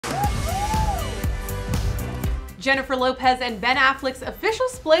Jennifer Lopez and Ben Affleck's official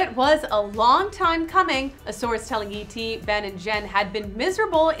split was a long time coming. A source telling ET, Ben and Jen had been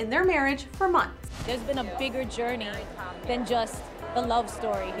miserable in their marriage for months. There's been a bigger journey than just the love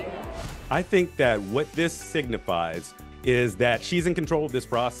story here. I think that what this signifies is that she's in control of this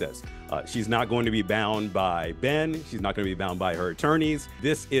process. She's not going to be bound by Ben. She's not going to be bound by her attorneys.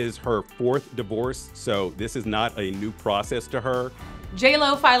 This is her fourth divorce, so this is not a new process to her.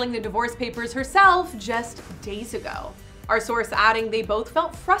 J.Lo filing the divorce papers herself just days ago. Our source adding they both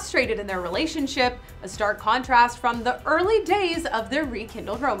felt frustrated in their relationship, a stark contrast from the early days of their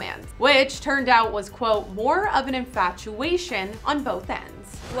rekindled romance, which turned out was, quote, more of an infatuation on both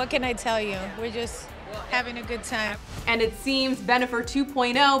ends. What can I tell you? We're just having a good time. And it seems Bennifer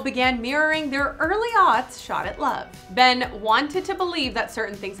 2.0 began mirroring their early aughts shot at love. Ben wanted to believe that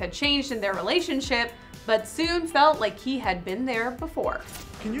certain things had changed in their relationship, but soon felt like he had been there before.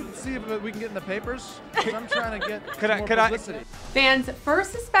 Can you see if we can get in the papers? Because I'm trying to get more publicity. Fans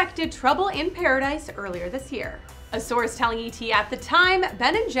first suspected trouble in paradise earlier this year. A source telling ET at the time,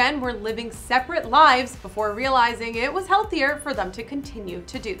 Ben and Jen were living separate lives before realizing it was healthier for them to continue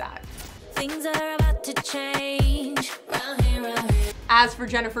to do that. Things are about to change round here, round here. As for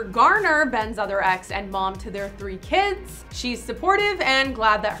Jennifer Garner, Ben's other ex and mom to their 3 kids, she's supportive and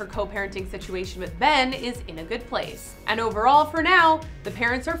glad that her co-parenting situation with Ben is in a good place. And overall, for now, the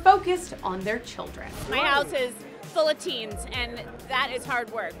parents are focused on their children. My house is full of teens, and that is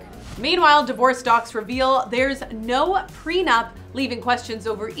hard work. Meanwhile, divorce docs reveal there's no prenup, leaving questions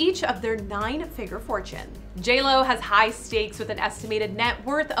over each of their 9-figure fortune. J.Lo has high stakes with an estimated net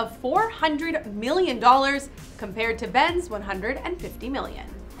worth of $400 million compared to Ben's $150 million.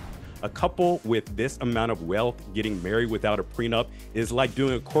 A couple with this amount of wealth getting married without a prenup is like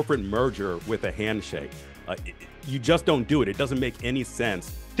doing a corporate merger with a handshake. You just don't do it. It doesn't make any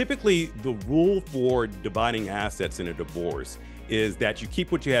sense. Typically, the rule for dividing assets in a divorce is that you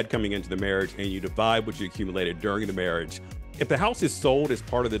keep what you had coming into the marriage and you divide what you accumulated during the marriage. If the house is sold as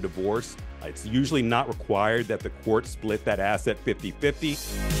part of the divorce, it's usually not required that the court split that asset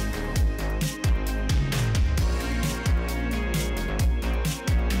 50-50.